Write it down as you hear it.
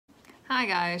Hi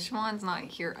guys, Siobhan's not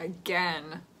here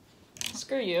again.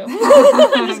 Screw you.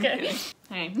 I'm just kidding.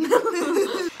 Hey.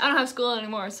 I don't have school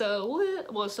anymore, so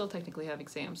we'll still technically have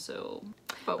exams, so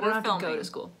But I don't we're have filming. to go to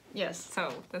school. Yes.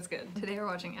 So that's good. Today we're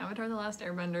watching Avatar: The Last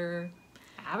Airbender.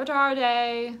 Avatar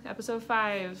Day, episode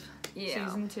 5, Yeah.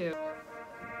 season 2.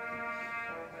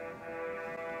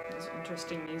 This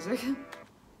interesting music.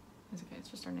 It's okay, it's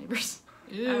just our neighbors.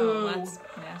 Ew. Oh, that's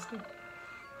nasty.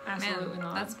 Absolutely Man,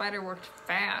 not. that spider worked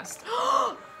fast.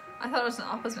 I thought it was an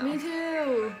opposite. Me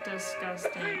too.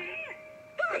 Disgusting.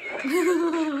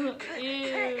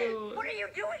 Ew. What are you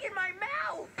doing in my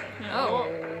mouth? Oh,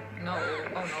 no.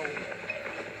 Oh, no.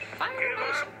 Fire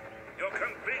Nation. You're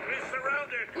completely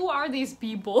surrounded. Who are these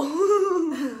people?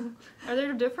 Are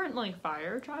there different, like,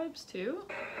 fire tribes, too?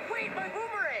 Wait, my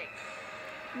boomerang!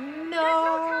 No. There's no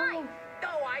time!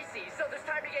 Oh, I see. So there's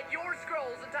time to get your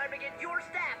scrolls and time to get your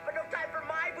staff, but no time for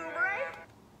my boomerang?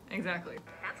 Exactly.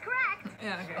 That's correct.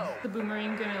 Yeah, okay. Oh. The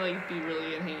boomerang gonna, like, be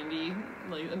really handy.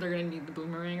 Like, they're gonna need the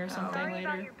boomerang or something Sorry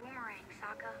about later. your boomerang,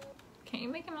 Sokka. Can't you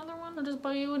make another one? I'll just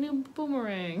buy you a new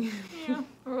boomerang. Yeah.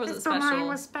 Or was This it special? boomerang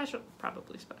was special.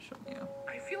 Probably special. Yeah.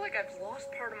 I feel like I've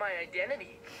lost part of my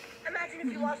identity. Imagine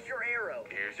if you lost your arrow.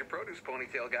 Here's your produce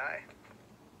ponytail guy.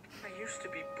 I used to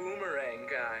be boomerang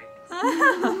guy.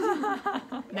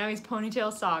 Now he's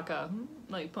Ponytail Sokka.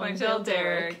 Like Ponytail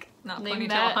Derek. Not Name Ponytail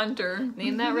that- Hunter.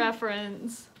 Name that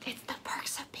reference. It's the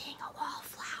perks of being a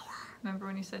wallflower. Remember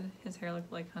when you said his hair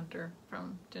looked like Hunter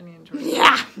from Ginny and George?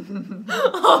 Yeah!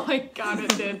 Oh my god,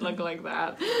 it did look like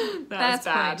that. That's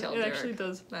bad. Ponytail It Derek. actually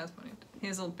does. That's Ponytail. He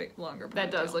has a little bit longer ponytail.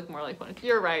 That does look more like Ponytail.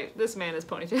 You're right. This man is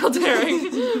Ponytail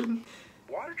Derek.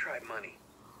 Water tribe money.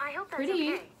 I hope that's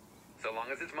Pretty. okay. So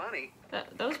long as it's money. That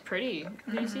was pretty.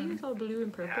 Did you see? It's all blue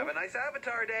and purple. Have a nice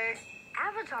Avatar Day.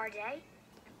 Avatar Day?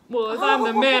 Well, if I'm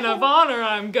the man of honor,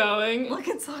 I'm going. Look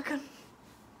at Sokka.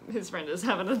 His friend is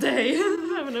having a day.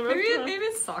 Having a rough Maybe, time. maybe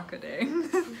it's Sokka Day.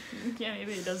 Yeah,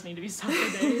 maybe it does need to be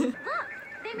Sokka Day. Look,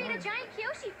 they made a giant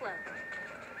Kyoshi float.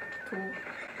 Cool.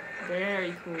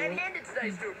 Very cool. And it's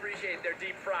nice to appreciate their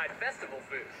deep-fried festival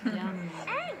food. Yum.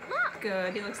 Hey, look!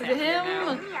 Good. He looks Look at happier him.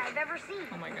 now. Me I've ever seen.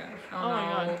 Oh my gosh. Oh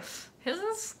my god. His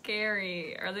is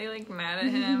scary. Are they like mad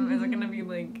at him? Is it gonna be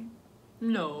like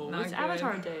No, Not it's good.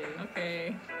 Avatar Day.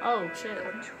 okay? Oh shit.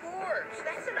 A torch.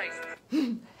 That's a nice.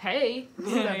 Hey, who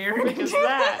the You're- frick is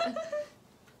that?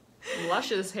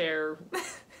 Luscious hair,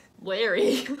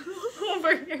 Larry,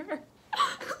 over here,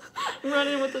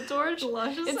 running with the torch.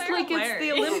 Luscious It's hair like it's Larry.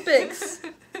 the Olympics.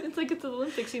 It's like it's the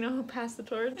Olympics. You know who passed the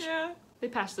torch? Yeah. They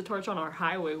passed the torch on our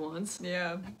highway once.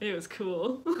 Yeah. It was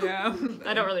cool. Yeah.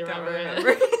 I don't really remember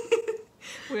it.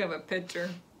 We have a picture.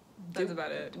 That's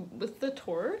about it. With the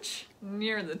torch?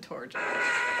 Near the torch.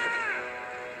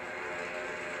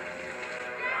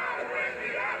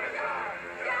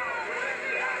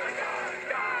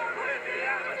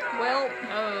 Well,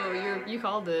 Oh, you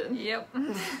called it. yep.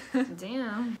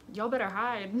 Damn. Y'all better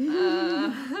hide.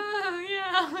 Yeah,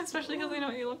 especially because they know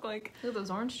what you look like. Look at those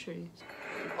orange trees.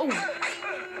 Oh!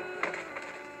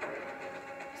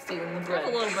 Stealing the I bread.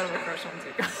 have a little bit of a crush on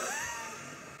Zuko.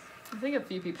 I think a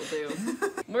few people do.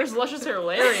 Where's Luscious Hair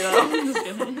Larry, though? I'm just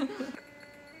kidding.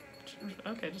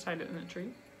 Okay, just hide it in a tree.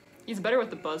 He's better with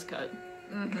the buzz cut.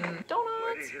 Mm-hmm. Where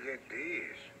Donuts! did you get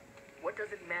these? What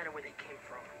does it matter where they came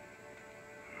from?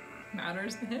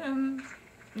 Matters to him.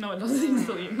 No, it doesn't. He's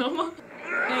still eating them.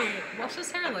 Hey,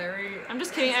 Luscious Hair Larry. I'm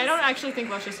just kidding. I don't actually think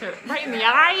Luscious Hair... Right in the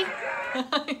eye?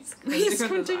 He's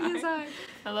squinting his eye.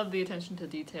 I love the attention to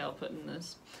detail put in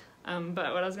this.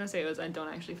 But what I was gonna say was I don't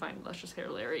actually find Luscious Hair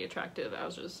Larry attractive. I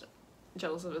was just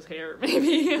jealous of his hair,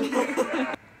 maybe.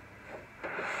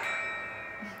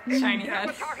 Shiny head.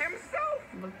 Avatar himself.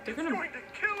 But they're He's gonna... going to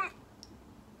kill us.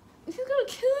 He's gonna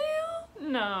kill you?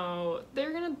 No.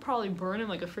 They're gonna probably burn him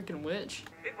like a freaking witch.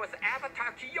 It was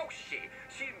Avatar Kyoshi.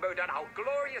 She murdered our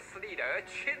glorious leader,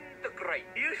 Chin the Great.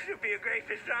 You should be a great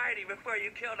society before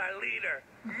you killed our leader.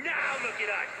 Now look at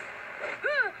us.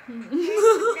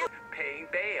 Paying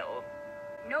bail.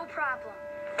 No problem.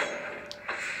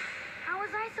 How was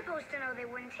I supposed to know they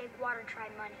wouldn't take Water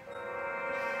Tribe money?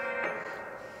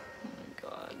 Oh my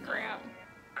god. Crap.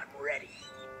 I'm ready.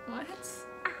 What?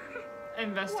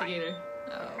 Investigator.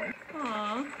 Oh.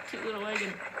 Aw, cute little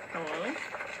wagon. Hello?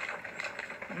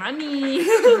 Money!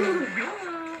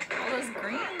 All this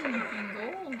green and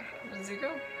gold. Zuko?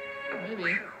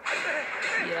 Maybe.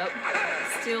 Yep.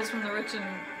 Steals from the rich and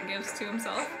gives to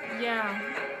himself. Yeah.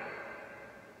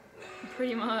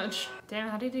 Pretty much. Damn,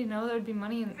 how did he know there would be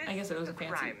money in... I guess it was a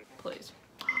fancy Crime. place.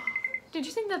 Did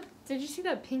you see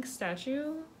that pink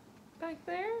statue back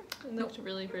there? It looked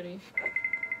really pretty.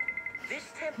 This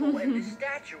temple and this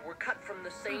statue were cut from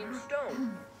the same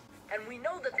stone. And we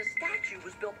know that the statue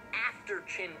was built after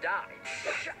Chin died.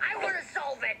 I want to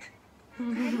solve it! That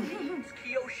means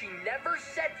Kiyoshi never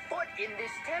set foot in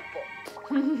this temple.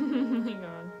 Hang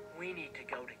on. We need to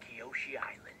go to Kiyoshi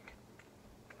Island.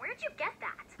 Where'd you get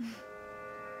that?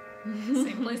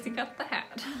 Same place you got the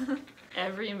hat.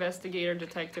 Every investigator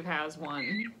detective has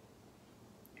one.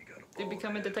 They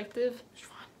become a detective.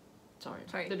 Sorry.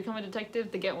 They become a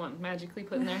detective, they get one magically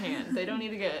put in their hand. They don't need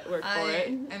to get work for it.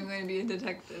 I'm going to be a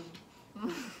detective.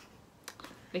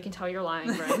 They can tell you're lying,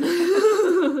 Bren.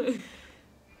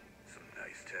 Some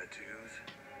nice tattoos.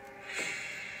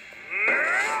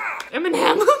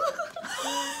 Eminem!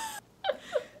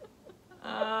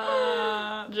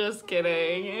 Just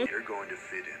kidding. You're going to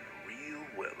fit in real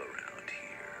well around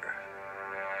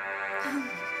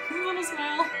here. Little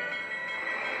smile.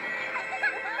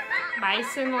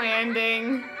 Bison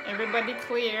landing. Everybody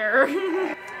clear.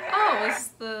 Oh, it's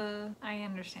the... I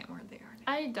understand where they are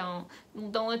now. I don't.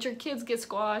 Don't let your kids get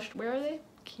squashed. Where are they?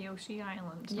 Kiyoshi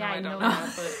Island. Yeah, No, I know don't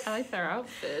that, but I like their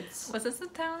outfits. Was this the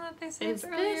town that they saved Is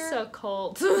earlier? this a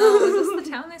cult? No, was this the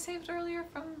town they saved earlier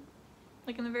from,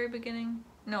 like, in the very beginning?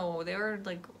 No, they were,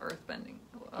 like, earthbending.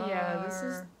 Yeah, this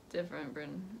is different,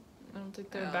 Bryn. I don't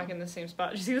think they're Yeah. back in the same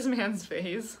spot. Did you see this man's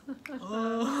face?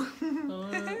 Oh.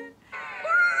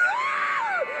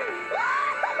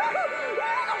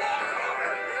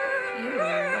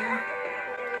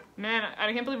 Man,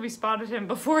 I can't believe we spotted him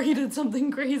before he did something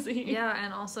crazy. Yeah,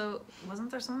 and also, wasn't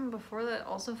there someone before that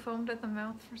also foamed at the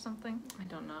mouth for something? I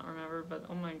do not remember, but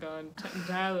oh my god.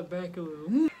 Dial it back a little.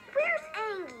 Where's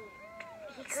Angie?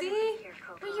 He couldn't See? be here,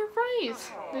 Coco. But you're right.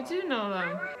 They do know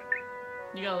them.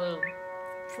 You got a little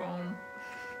Foam.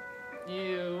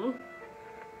 you.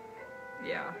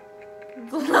 Yeah.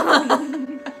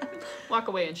 Walk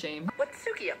away in shame. What's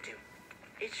Suki up to?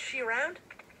 Is she around?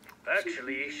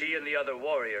 Actually, she and the other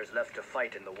warriors left to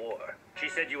fight in the war. She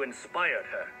said you inspired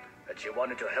her, that she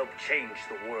wanted to help change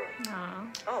the world. Aw,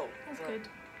 Oh, that's well, good.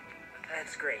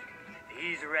 that's great.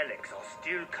 These relics are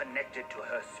still connected to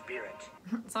her spirit.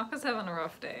 Sokka's having a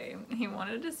rough day. He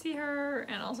wanted to see her,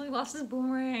 and also he lost his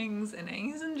boomerangs, and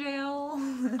he's in jail.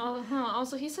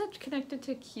 Also, he said connected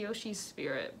to Kiyoshi's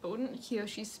spirit, but wouldn't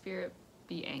Kiyoshi's spirit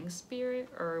be Aang's spirit,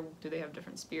 or do they have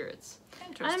different spirits?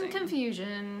 Interesting. I'm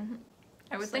confusion.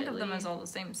 I would think of them slightly. as all the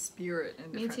same spirit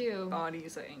in Me different too.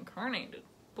 bodies that incarnated,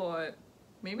 but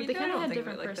maybe But they kind of don't had think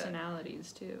different of it like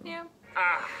personalities too. that. Yeah.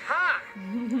 Aha!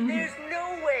 There's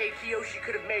no way Kiyoshi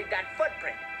could have made that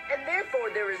footprint, and therefore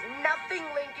there is nothing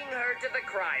linking her to the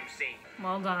crime scene.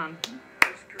 Well done.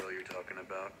 This girl you're talking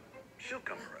about, she'll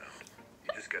come around. You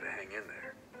just gotta hang in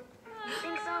there. You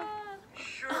think so?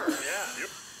 Sure, yeah.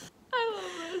 I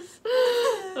love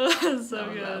this. So That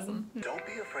was good. awesome. Don't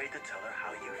be afraid to tell her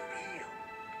how you feel.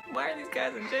 Why are these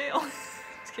guys in jail?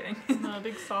 Just kidding. No,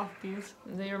 big softies.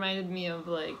 They reminded me of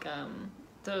like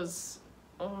those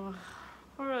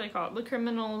what are they called? The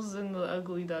criminals in the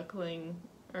Ugly Duckling,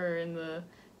 or in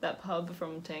that pub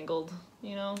from Tangled.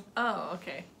 You know? Oh,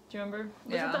 okay. Do you remember?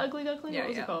 Was Yeah. it the Ugly Duckling? Yeah, What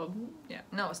was yeah. it called? Yeah.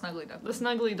 No, Snuggly Duckling. The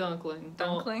Snuggly Duckling.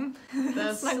 Dunkling?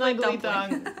 The Snuggly Snuggly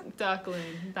Dumpling.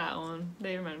 Duckling. That one.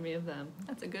 They remind me of them.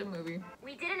 That's a good movie.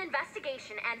 We did an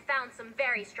investigation and found some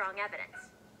very strong evidence.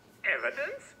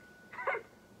 Evidence?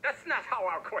 That's not how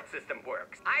our court system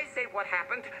works. I say what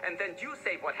happened, and then you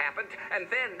say what happened, and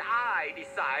then I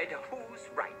decide who's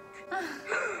right.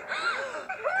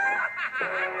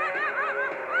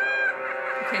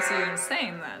 Okay, so you're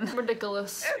insane then.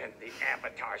 Ridiculous. And the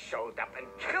Avatar showed up and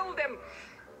killed him,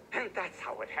 and that's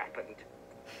how it happened.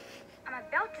 I'm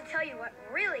about to tell you what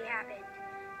really happened,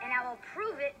 and I will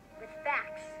prove it with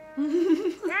facts.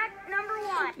 Fact number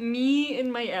 1. Me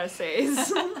and my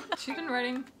essays. She's been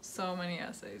writing so many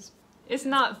essays. It's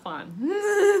not fun.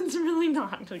 It's really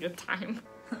not a good time.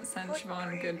 Send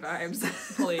Siobhan good vibes.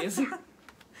 Please.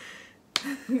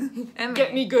 And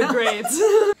Get me good grades.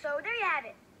 So there you have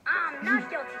it. I'm not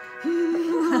guilty.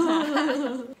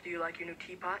 Do you like your new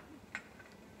teapot?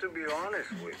 To be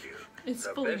honest with you, It's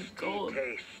the full best of gold. tea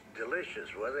tastes delicious,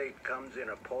 whether it comes in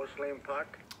a porcelain pot.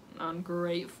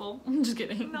 Ungrateful. I'm just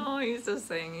kidding. No, he's just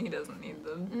saying he doesn't need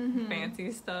the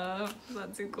fancy stuff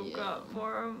that Zuko got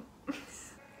for him.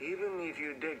 Even if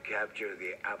you did capture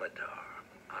the Avatar,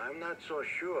 I'm not so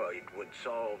sure it would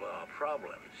solve our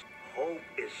problems. Hope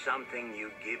is something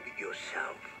you give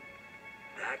yourself.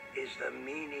 That is the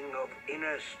meaning of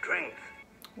inner strength.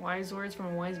 Wise words from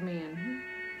a wise man.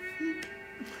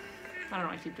 I don't know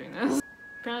why I keep doing this.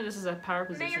 Apparently this is a power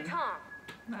Mayor position. Tom,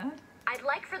 What? I'd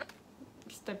like for the...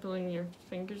 Stippling your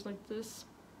fingers like this.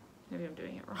 Maybe I'm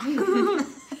doing it wrong.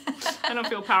 I don't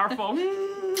feel powerful.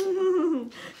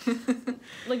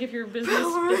 Like if you're a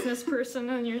business person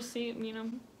on your seat, you know.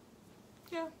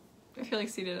 Yeah. I feel like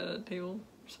seated at a table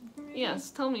or something. Maybe. Yes,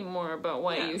 tell me more about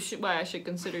why why I should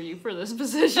consider you for this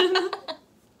position.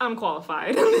 I'm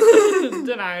qualified.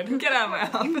 Denied. Get out of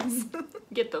my office.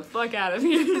 Get the fuck out of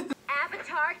here.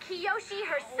 Avatar Kiyoshi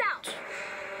herself.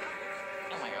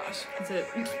 Oh my gosh. That's it.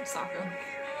 Sokka.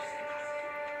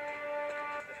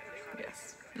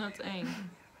 Yes. No, it's Aang.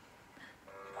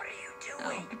 What are you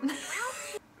doing?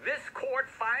 Oh. This court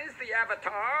finds the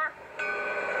Avatar.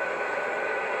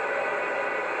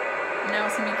 Now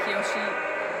it's gonna be Kiyoshi.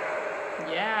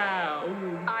 Yeah.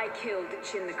 Ooh. I killed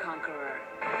Chin the Conqueror.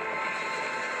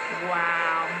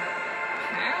 Wow.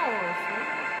 Powerful.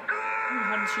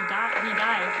 How did she die? He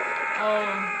died.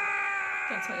 Oh.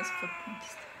 That's why his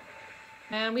footprints.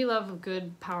 Man, we love a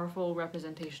good, powerful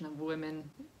representation of women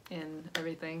in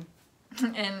everything.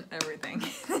 And everything.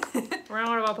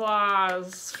 Round of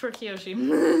applause for Kiyoshi.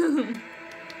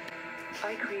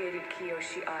 I created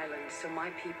Kiyoshi Island so my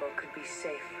people could be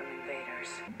safe from invaders.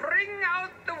 Bring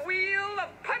out the wheel of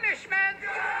punishment.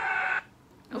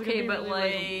 Okay, but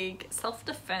really like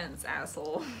self-defense,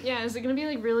 asshole. Yeah, is it gonna be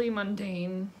like really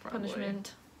mundane Probably.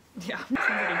 punishment? Yeah. Sounds like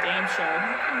a game show.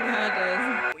 Yeah, it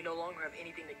does. We no longer have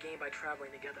anything to gain by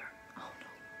traveling together. Oh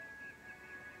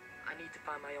I need to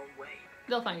find my own way.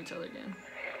 They'll find each other again.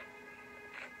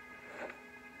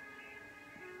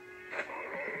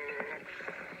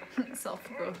 no.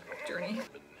 Self-growth journey.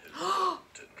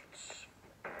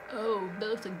 Oh, that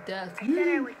looks like death. I said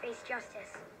I would face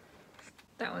justice.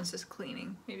 That one's just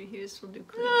cleaning. Maybe he just will do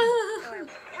cleaning.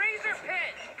 Razor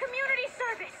pit. Community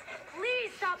service.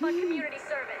 Please stop on community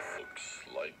service. Looks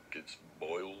like it's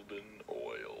boiled in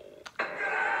oil.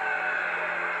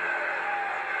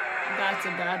 That's a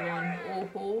bad one.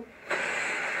 Oh.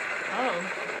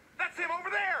 Oh. That's him over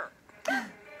there.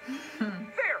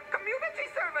 There, community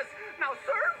service. Now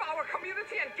serve our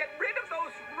community and get rid of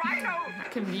those rhinos.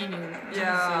 Convenient.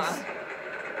 Yeah.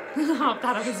 Jesus. Hopped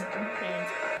out of his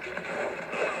pants.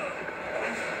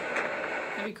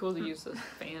 That'd be cool to use those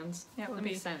fans. Yeah, it would that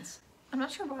makes be. sense. I'm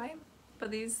not sure why,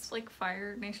 but these like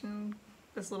Fire Nation,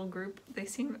 this little group, they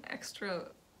seem extra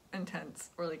intense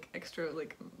or like extra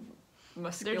like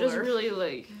muscular. They're just really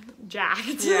like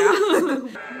jacked. Yeah.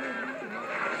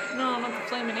 No, not the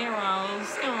flaming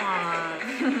arrows. Come on.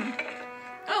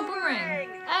 Oh, boomerang.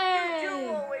 You Hey.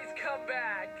 do always come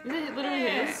back. Is it literally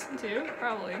his too?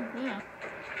 Probably. Yeah.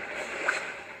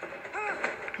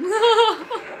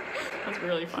 That's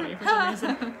really funny for some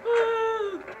reason.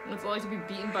 It's like to be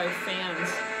beaten by fans.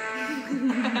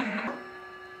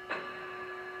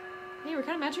 Hey, we're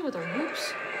kind of matching with our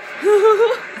hoops.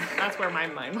 That's where my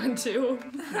mind went to.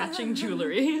 Matching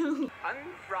jewelry.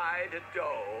 Unfried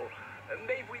dough.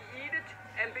 May we eat it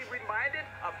and be reminded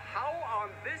of how on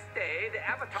this day the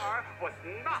Avatar was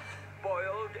not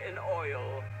boiled in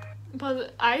oil.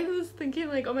 But I was thinking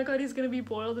like, oh my god, he's gonna be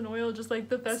boiled in oil just like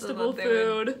the festival that they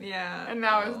would- food. yeah. And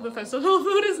now the festival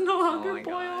food is no longer my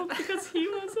boiled God. because he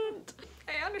wasn't.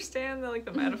 I understand the like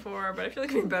the metaphor, but I feel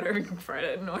like it'd be better if you fried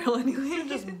it in oil anyway.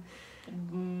 Just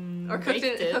or cook baked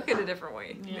it a different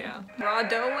way. Yeah. Raw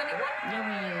dough, anyone?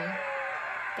 Yummy.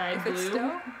 Dyed If it's blue.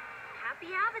 dough? Happy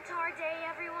Avatar Day,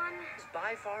 everyone. It's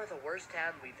by far the worst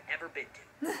town we've ever been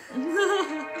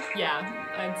to. Yeah,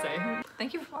 I'd say.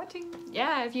 Thank you for watching.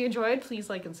 Yeah, if you enjoyed, please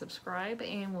like and subscribe,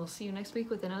 and we'll see you next week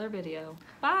with another video.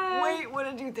 Bye! Wait, what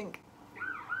did you think?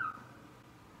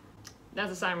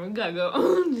 That's a sign we gotta go.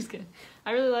 I'm just kidding.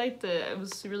 I really liked it. It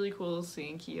was really cool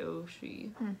seeing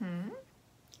Kiyoshi.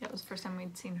 Yeah, it was the first time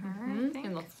we'd seen her, I think.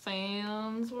 And the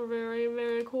fans were very,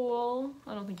 very cool.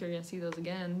 I don't think you're gonna see those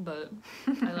again, but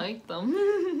I liked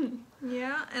them.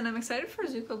 Yeah, and I'm excited for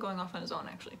Zuko going off on his own,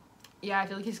 actually. Yeah, I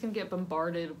feel like he's gonna get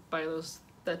bombarded by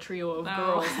that trio of Oh.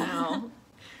 girls now.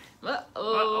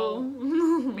 Uh-oh.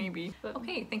 Maybe.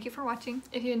 Okay, thank you for watching.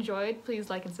 If you enjoyed, please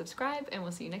like and subscribe, and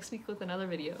we'll see you next week with another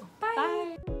video. Bye.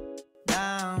 Bye.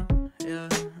 Down, yeah.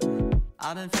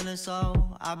 I've been feeling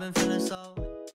so